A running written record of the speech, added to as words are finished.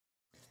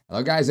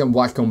Hello guys and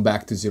welcome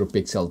back to Zero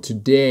Pixel.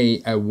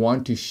 Today I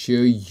want to show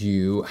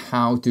you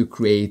how to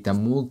create a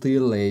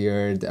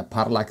multi-layered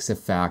parallax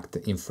effect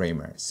in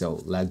Framer.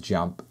 So let's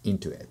jump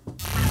into it.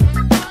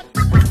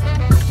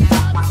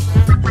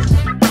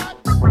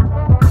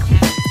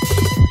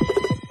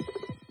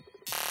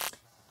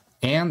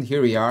 And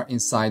here we are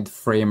inside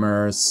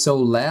Framer. So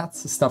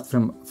let's start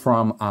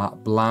from a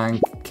blank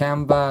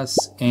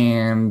canvas.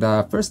 And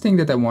first thing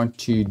that I want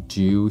to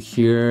do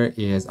here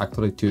is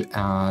actually to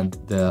add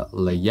the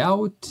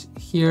layout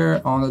here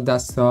on the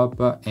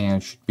desktop,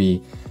 and should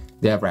be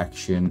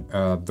direction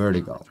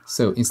vertical.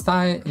 So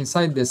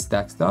inside this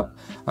desktop,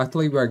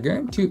 actually we're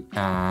going to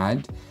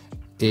add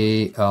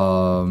a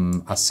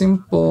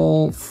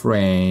simple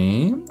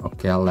frame.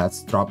 Okay,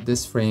 let's drop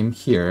this frame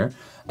here.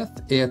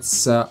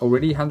 It's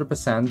already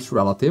 100%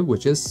 relative,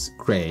 which is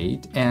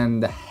great,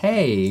 and the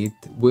height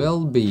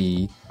will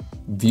be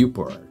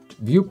viewport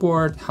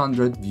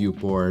 100,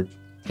 viewport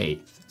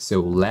 8.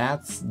 So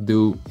let's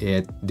do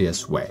it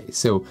this way.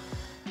 So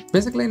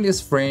basically in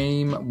this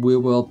frame we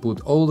will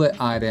put all the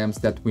items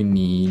that we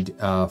need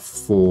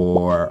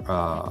for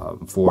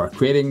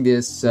creating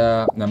this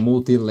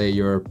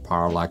multi-layer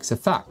parallax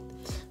effect.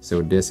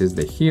 So this is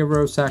the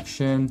hero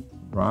section,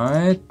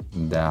 right?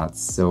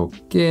 That's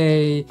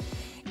okay.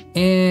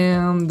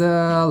 And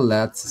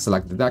let's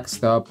select the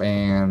desktop,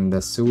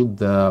 and so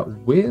the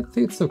width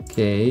it's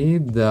okay,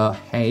 the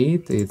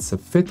height it's a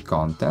fit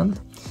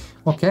content.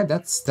 Okay,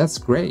 that's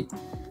great.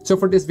 So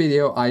for this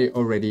video I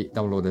already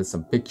downloaded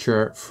some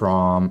picture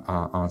from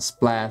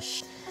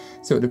Unsplash.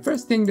 So the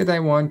first thing that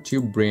I want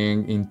to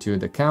bring into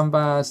the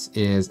canvas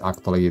is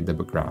actually the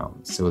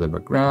background. So the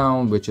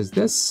background, which is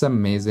this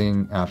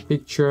amazing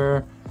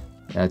picture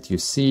that you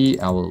see,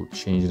 I will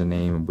change the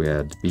name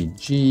with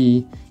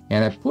BG,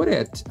 and I put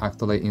it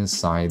actually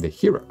inside the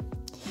hero,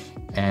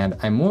 and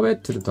I move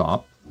it to the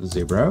top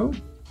 0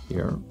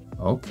 here.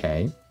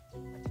 Okay,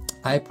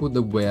 I put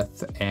the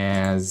width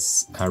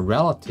as a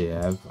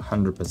relative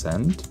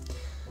 100%,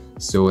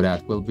 so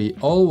that will be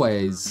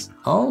always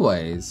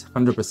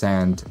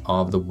 100%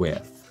 of the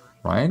width,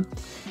 right?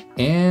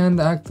 And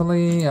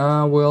actually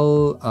I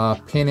will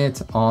pin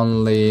it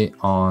only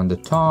on the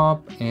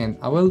top, and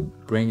I will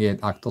bring it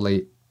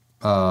actually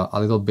a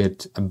little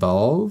bit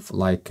above,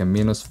 like a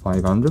minus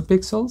 500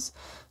 pixels,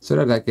 so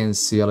that I can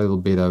see a little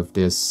bit of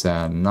this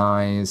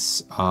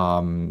nice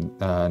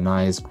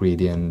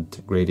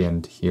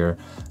gradient here.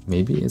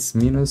 Maybe it's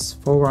minus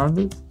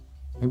 400,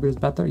 maybe it's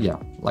better, yeah,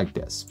 like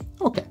this.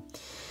 Okay,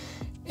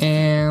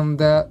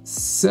 and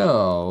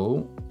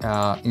so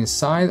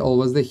inside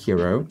always the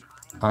hero,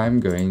 I'm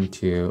going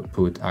to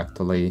put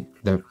actually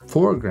the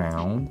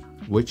foreground,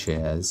 which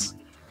is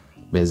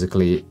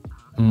basically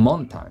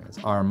mountains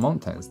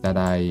that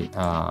I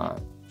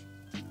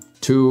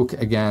took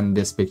again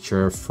this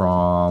picture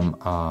from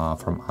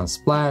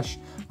Unsplash.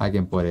 I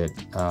can put it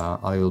a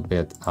little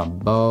bit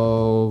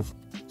above.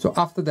 So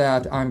after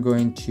that, I'm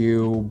going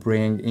to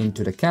bring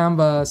into the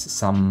canvas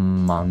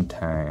some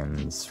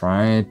mountains,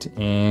 right?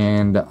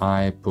 And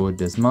I put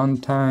these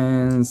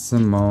mountains,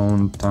 and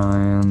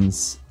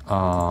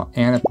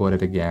I put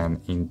it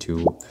again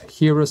into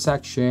hero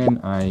section.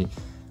 I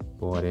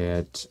put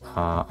it,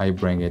 I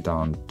bring it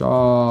on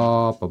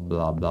top,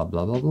 blah, blah, blah,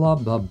 blah, blah,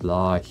 blah,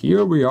 blah.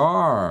 Here we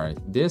are.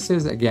 This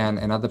is again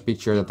another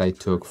picture that I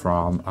took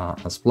from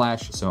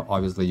Unsplash. So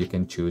obviously you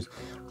can choose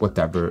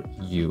whatever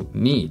you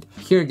need.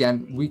 Here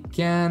again, we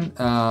can,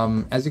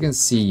 as you can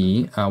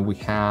see, we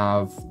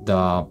have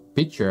the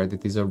picture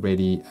that is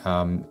already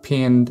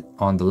pinned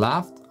on the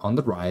left, on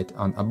the right,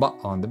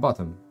 on the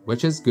bottom,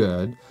 which is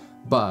good.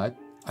 But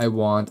I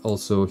want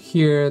also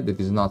here that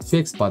is not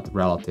fixed but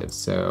relative,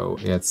 so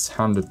it's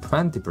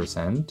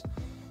 120%,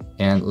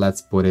 and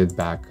let's put it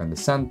back on the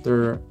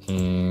center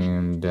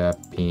and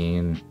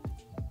pin,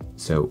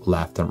 so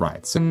left and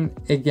right. So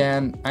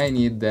again, I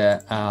need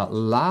the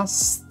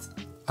last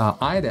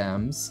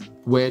items,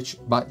 which,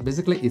 but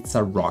basically it's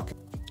a rocket,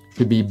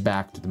 should be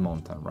back to the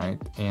mountain,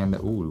 right? And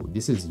ooh,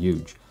 this is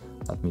huge.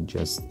 Let me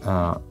just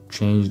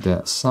change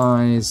the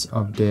size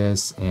of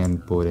this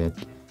and put it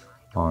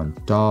on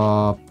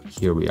top.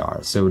 Here we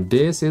are. So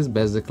this is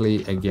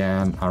basically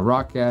again a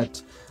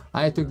rocket.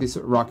 I took this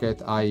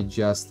rocket, I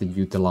just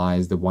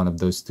utilized one of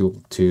those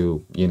tools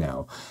to, you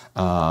know,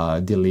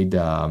 delete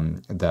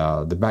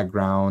the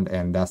background,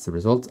 and that's the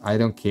result. I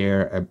don't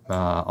care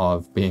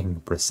of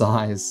being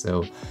precise,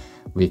 so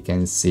we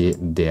can see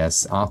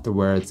this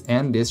afterwards,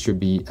 and this should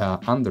be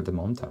under the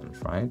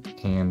mountains, right?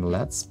 And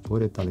let's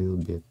put it a little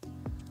bit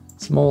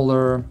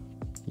smaller,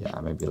 yeah,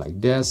 maybe like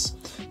this.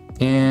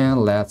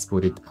 And let's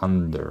put it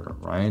under,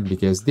 right?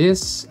 Because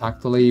this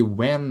actually,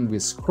 when we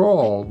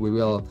scroll, we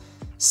will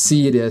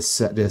see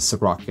this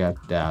rocket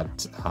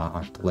that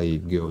actually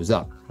goes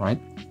up, right?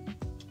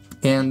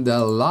 And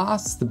the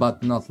last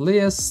but not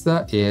least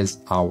is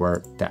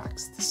our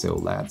text. So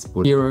let's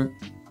put here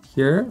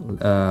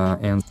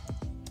and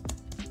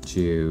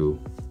to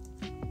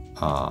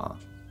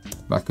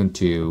back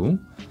into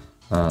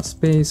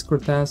space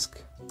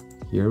grotesque.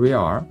 Here we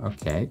are.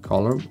 Okay,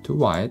 color to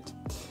white.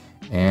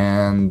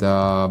 And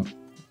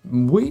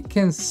we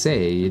can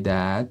say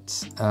that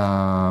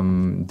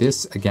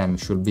this again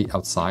should be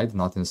outside,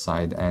 not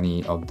inside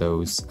any of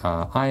those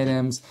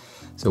items.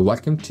 So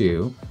welcome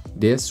to,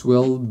 this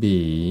will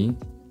be,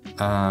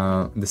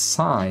 the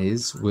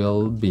size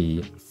will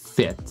be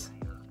fit,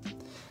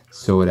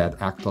 so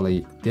that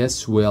actually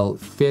this will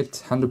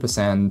fit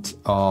 100%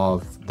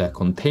 of the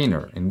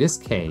container in this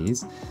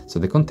case. So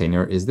the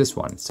container is this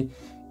one.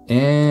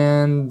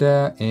 And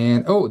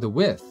oh, the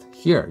width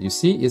here, you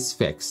see, is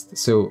fixed.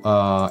 So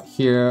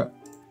here,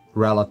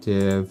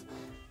 relative,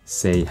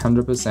 say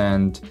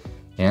 100%,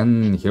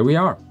 and here we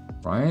are,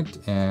 right?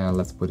 And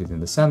let's put it in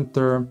the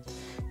center,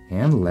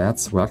 and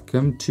let's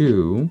welcome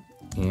to,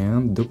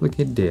 and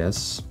duplicate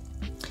this,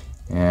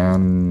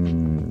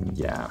 and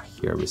yeah,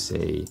 here we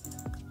say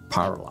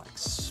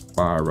parallax.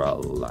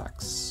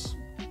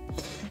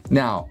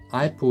 Now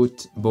I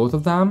put both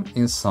of them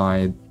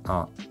inside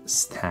a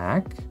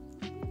stack.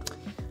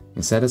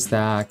 Inside a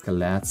stack,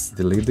 let's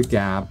delete the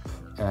gap,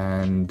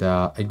 and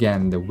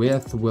again, the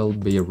width will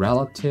be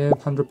relative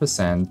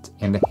 100%,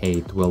 and the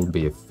height will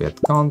be fit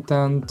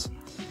content.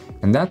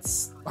 And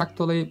that's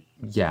actually,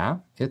 yeah,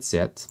 it's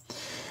it.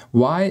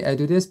 Why I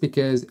do this?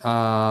 Because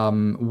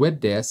with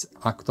this,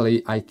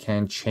 actually, I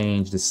can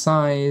change the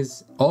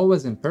size,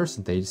 always in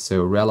percentage,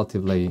 so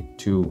relatively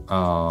to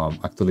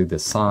actually the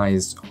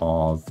size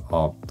of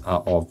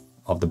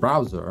the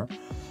browser.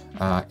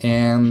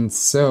 And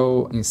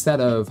so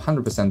instead of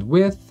 100%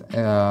 width,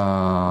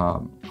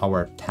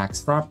 our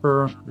text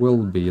wrapper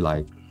will be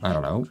like, I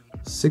don't know,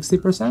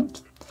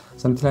 60%,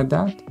 something like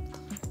that.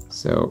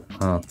 So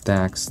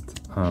text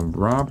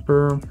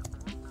wrapper.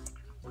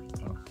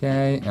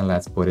 Okay, and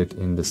let's put it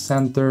in the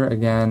center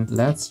again.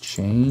 Let's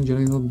change a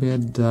little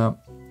bit the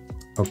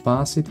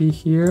opacity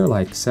here,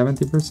 like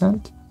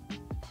 70%.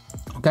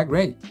 Okay,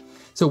 great.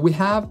 So we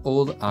have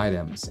all the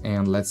items,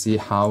 and let's see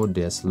how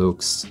this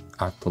looks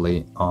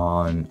actually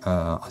on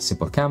a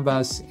simple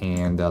canvas,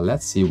 and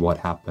let's see what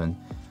happened.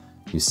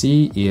 You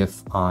see,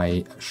 if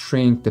I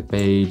shrink the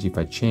page, if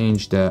I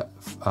change the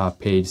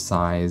page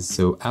size,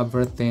 so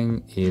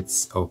everything,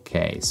 it's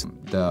okay. So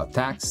the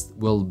text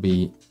will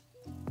be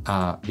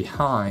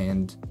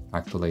behind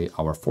actually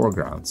our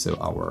foreground, so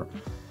our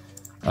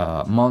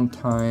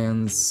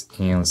mountains,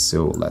 and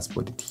so let's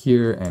put it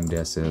here, and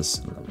this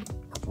is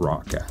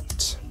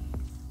rocket.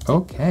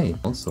 Okay,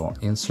 also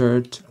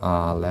insert,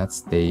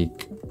 let's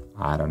take,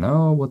 I don't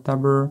know,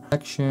 whatever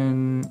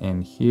section,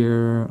 and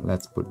here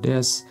let's put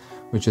this,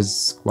 which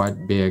is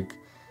quite big.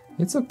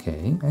 It's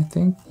okay, I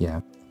think, yeah.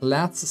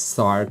 Let's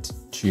start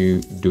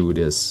to do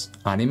this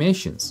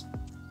animations.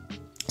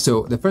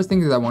 So the first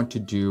thing that I want to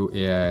do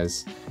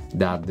is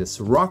that this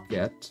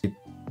rocket, it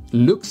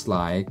looks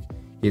like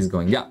is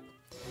going up.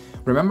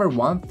 Remember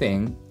one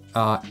thing,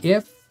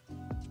 if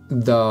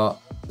the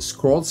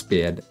scroll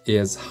speed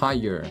is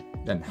higher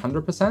than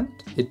 100%,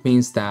 it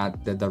means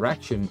that the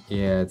direction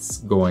is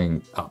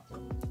going up.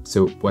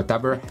 So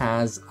whatever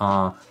has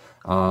a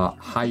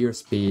higher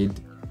speed,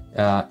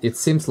 it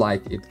seems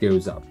like it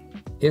goes up.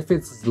 If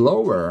it's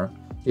lower,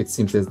 it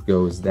seems it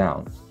goes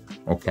down.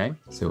 Okay,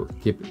 so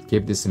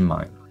keep this in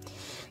mind.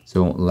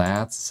 So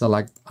let's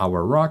select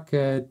our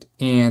rocket,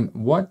 and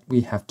what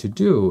we have to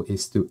do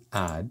is to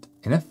add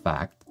an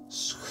effect,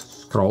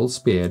 scroll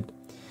speed,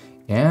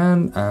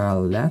 and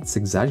let's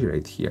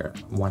exaggerate here,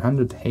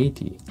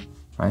 180,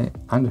 right?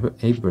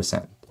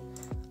 180%.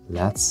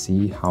 Let's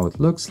see how it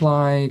looks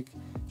like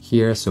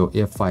here. So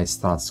if I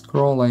start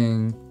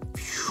scrolling,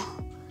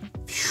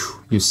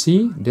 you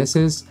see, this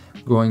is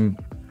going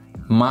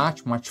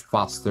much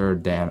faster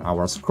than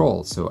our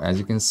scroll. So as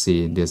you can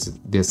see,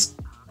 this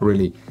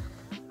really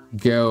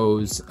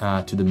goes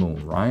to the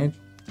moon, right?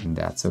 And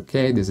that's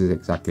okay. This is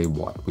exactly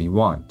what we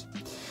want.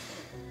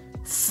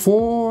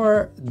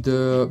 For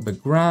the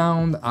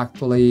background,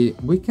 actually,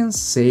 we can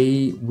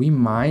say we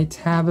might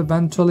have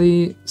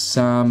eventually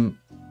some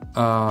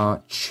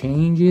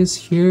changes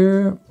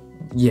here.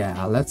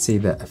 Yeah, let's say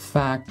the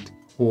effect,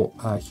 or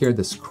here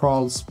the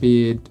scroll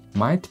speed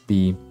might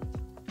be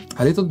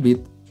a little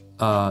bit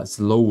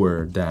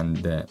slower than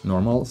the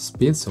normal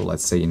speed. So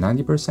let's say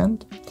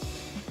 90%.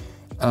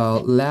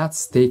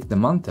 Let's take the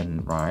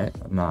mountain right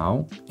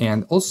now,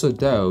 and also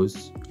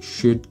those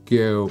should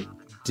go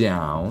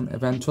down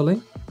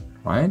eventually,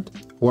 right?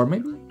 Or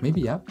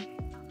maybe up.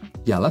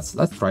 Yeah, let's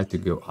try to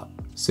go up.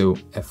 So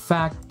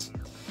effect,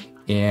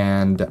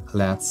 and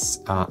let's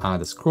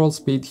add a scroll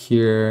speed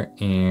here,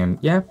 and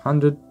yeah,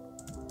 100,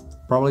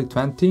 probably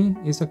 20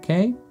 is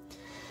okay.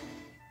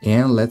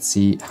 And let's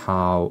see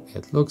how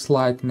it looks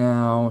like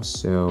now.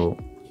 So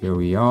here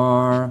we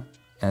are.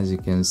 As you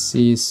can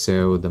see,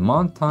 so the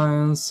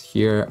mountains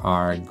here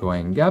are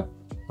going up,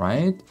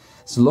 right?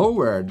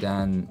 Slower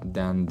than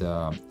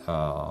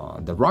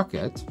the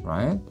rocket,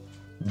 right?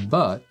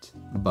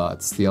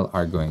 But still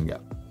are going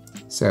up.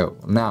 So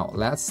now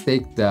let's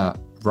take the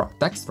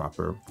text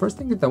wrapper. First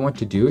thing that I want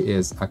to do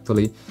is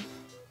actually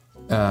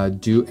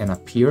do an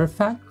appear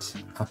effect.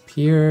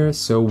 Appear,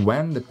 so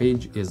when the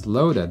page is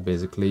loaded,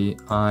 basically,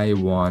 I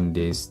want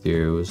this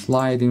to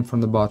slide in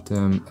from the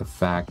bottom,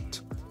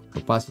 effect,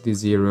 opacity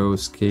 0,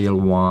 scale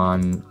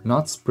 1,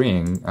 not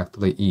spring,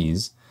 actually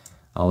ease.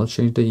 I'll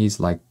change the ease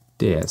like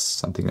this,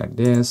 something like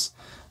this,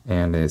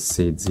 and let's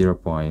say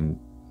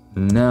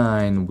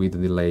 0.9 with a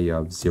delay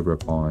of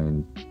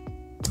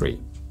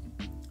 0.3.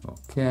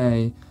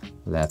 Okay,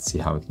 let's see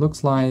how it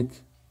looks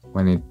like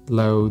when it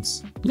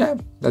loads. Yeah,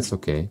 that's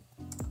okay.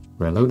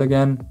 Reload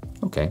again.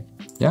 Okay,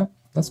 yeah,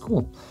 that's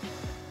cool.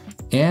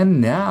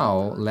 And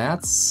now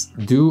let's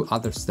do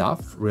other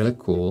stuff, really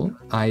cool.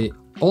 I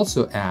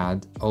also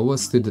add,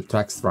 always to the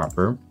text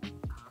wrapper,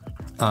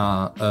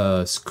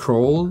 a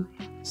scroll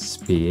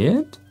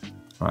speed,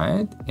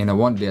 right? And I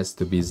want this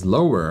to be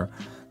slower.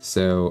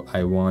 So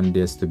I want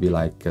this to be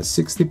like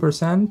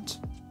 60%,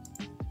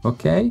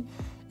 okay?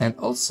 And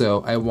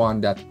also I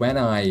want that when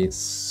I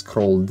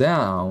scroll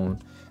down,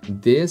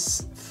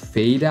 this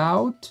fade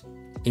out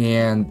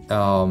and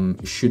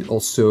should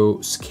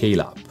also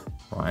scale up,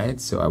 right?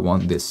 So I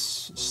want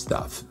this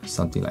stuff,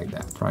 something like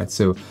that, right?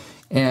 So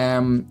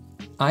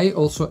I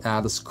also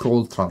add a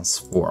scroll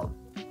transform.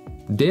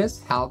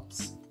 This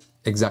helps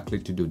exactly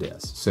to do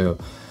this. So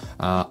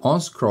on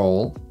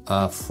scroll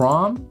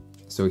from,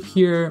 so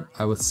here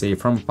I would say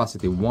from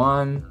opacity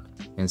 1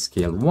 and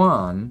scale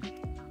 1,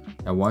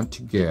 I want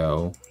to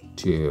go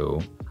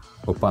to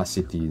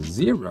opacity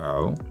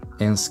 0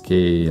 and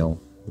scale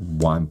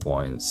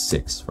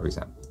 1.6, for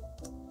example.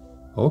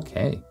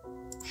 Okay,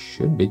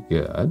 should be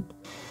good.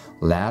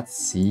 Let's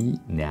see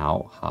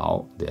now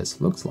how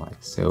this looks like.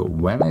 So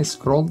when I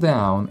scroll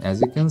down,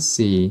 as you can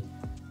see,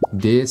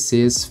 this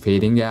is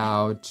fading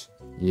out,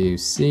 you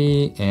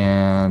see,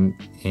 and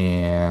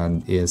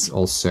is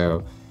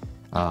also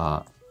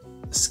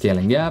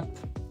scaling up.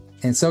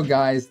 And so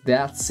guys,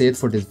 that's it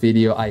for this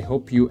video. I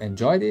hope you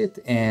enjoyed it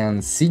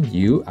and see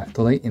you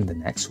actually in the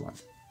next one.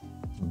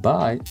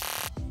 Bye.